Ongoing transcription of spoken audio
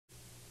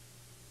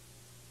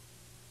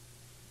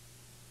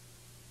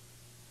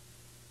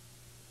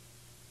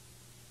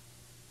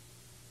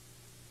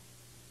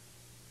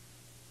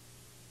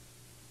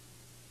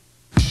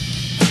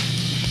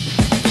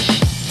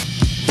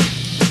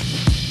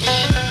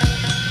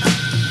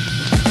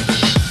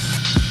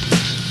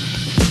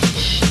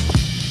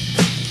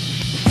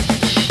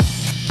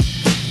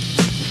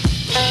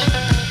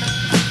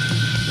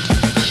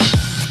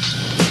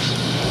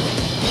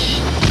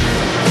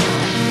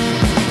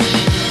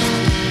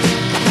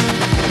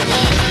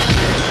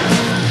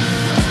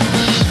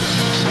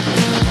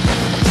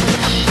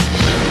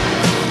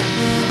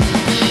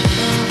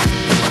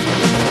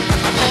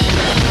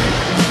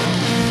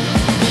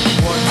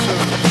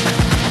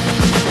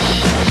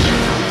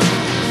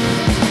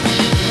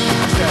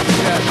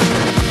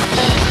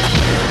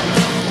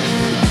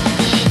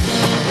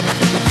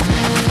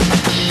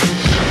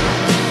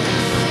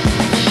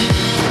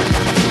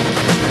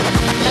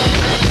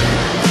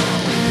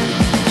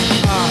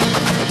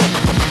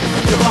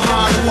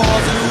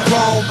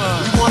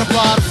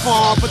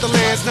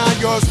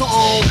yours to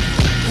own.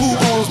 Who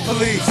owns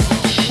police?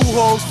 Who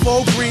holds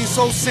full green,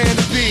 so sand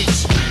the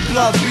beach?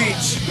 Blood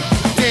beach.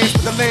 Dance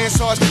with the land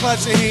sharks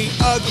clutching heat.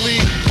 Ugly.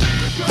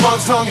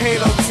 Monks hung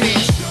halo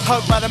teach.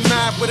 Hugged by the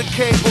map with a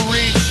cable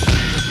reach.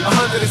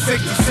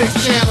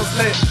 166 channels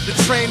lit. The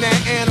train that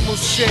animal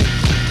shit.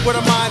 With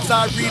a mind's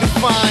eye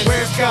redefined.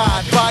 Where's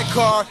God? Buy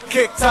car,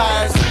 kick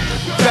tires.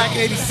 Back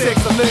in 86,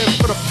 I lived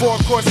for the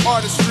four-course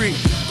artistry.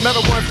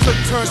 Metalwork took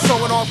turns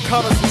showing off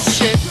colors and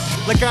shit.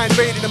 Like I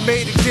invaded a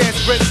maiden dance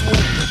ritual.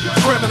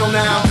 Criminal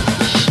now.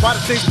 Why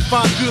the things we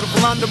find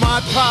beautiful under my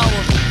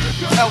power?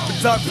 Elf and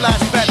duck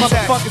flashback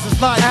motherfuckers is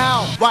like,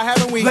 how? Why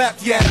haven't we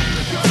left yet?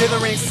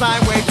 Dithering sine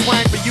wave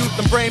twang for youth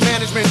and brain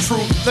management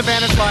truth. The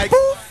man is like,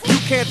 you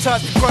can't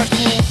touch the crush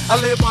groove.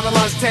 I live on the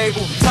lunch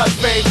table, touch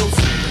bagels,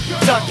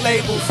 duck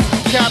labels.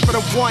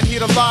 Capital one,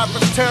 here alive for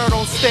the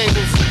Pterodon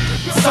stables.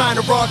 Sign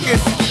of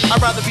rockets,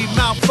 I'd rather be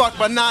mouth fucked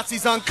by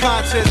Nazis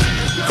unconscious.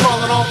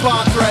 Crawling on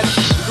bomb threats,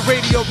 the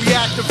radio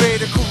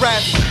reactivated,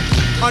 caress.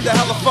 Under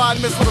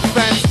hellified missile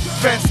defense,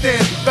 fenced in,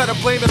 better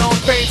blame it on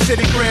Fame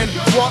City grin.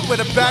 Walk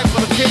with a bag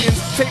full of kittens,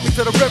 take me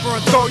to the river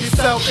and throw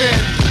yourself in.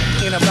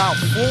 In about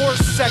 4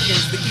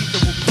 seconds, the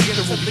ether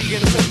will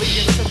begin to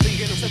lead.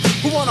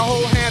 Who wanna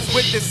hold hands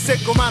with this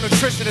sickle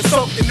malnutrition and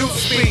soak in new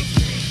speed?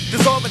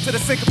 Dissolve into the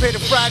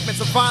syncopated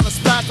fragments of violence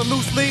splashed on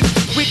loose leaves.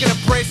 We can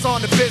embrace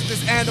on the business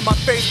end of my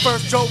face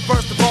first. Joe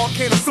burst the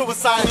volcano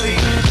suicide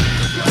lead.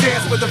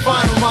 Dance with the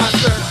vinyl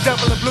monster.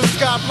 Devil in blue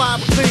sky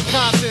blind with clean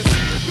conscience.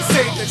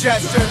 Save the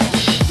gesture.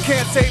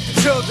 Can't save the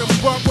children, we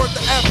weren't worth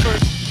the effort.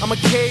 I'm a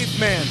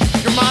caveman.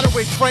 Your modern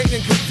way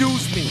frightening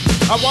confused me.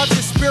 I watch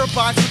your spirit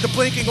box with the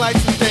blinking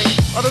lights and think,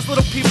 are those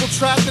little people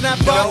trapped in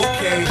that box?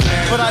 Okay,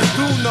 but I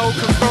do know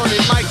converted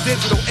like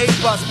digital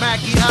A-bus,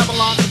 Mackie,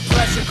 Avalon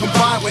compression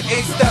combined with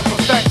A-step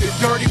perfected.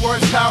 Dirty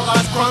words,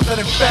 paralyzed, crumbs, and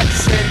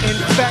infection.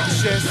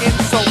 Infectious,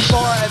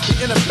 insofar as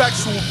the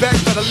ineffectual beg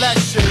for the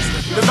lectures.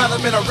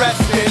 Development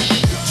arrested.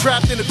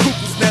 Trapped in the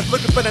cuckoo's nest,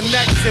 looking for the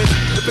nexus.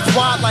 If it's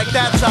wild like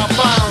that, child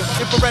firing.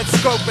 Infrared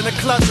scope in the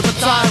clutch of a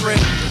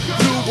tyrant.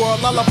 New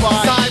world lullaby.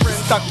 Sirens,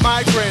 stuck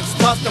migrants,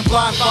 lust and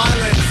blind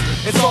violence.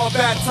 It's all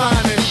bad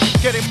timing.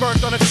 Getting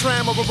murked on a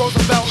tram over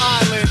Roosevelt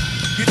Island.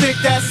 You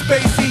think that's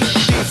spacey?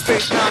 Deep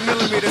space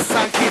 9mm,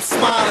 sun keeps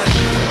smiling.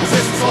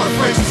 Resistance on the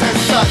fringes and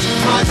such.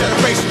 My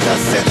generation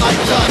just sit like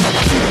dust.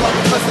 See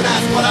public listen,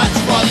 that's what I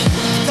trust.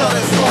 Tell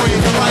that story,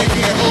 you're right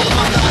here, holding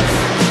my nuts.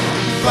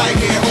 Right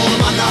here,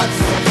 holding my nuts.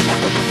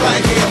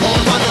 Right here,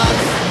 holding my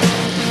nuts.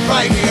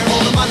 Right here,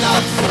 holding my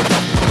nuts.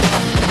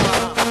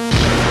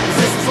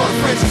 Resistance on the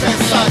fringes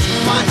and such.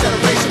 My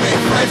generation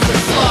made friends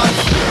with slugs.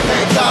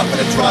 Thank God for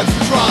the drugs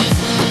and drums.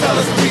 Tell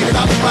us to read it,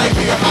 I'll be right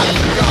here, hiding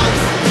from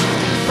guns.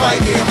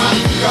 Right here,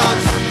 hiding from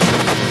guns.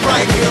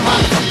 Right here,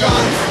 hiding from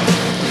guns.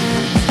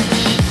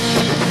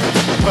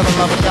 For the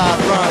love of God,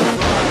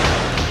 run.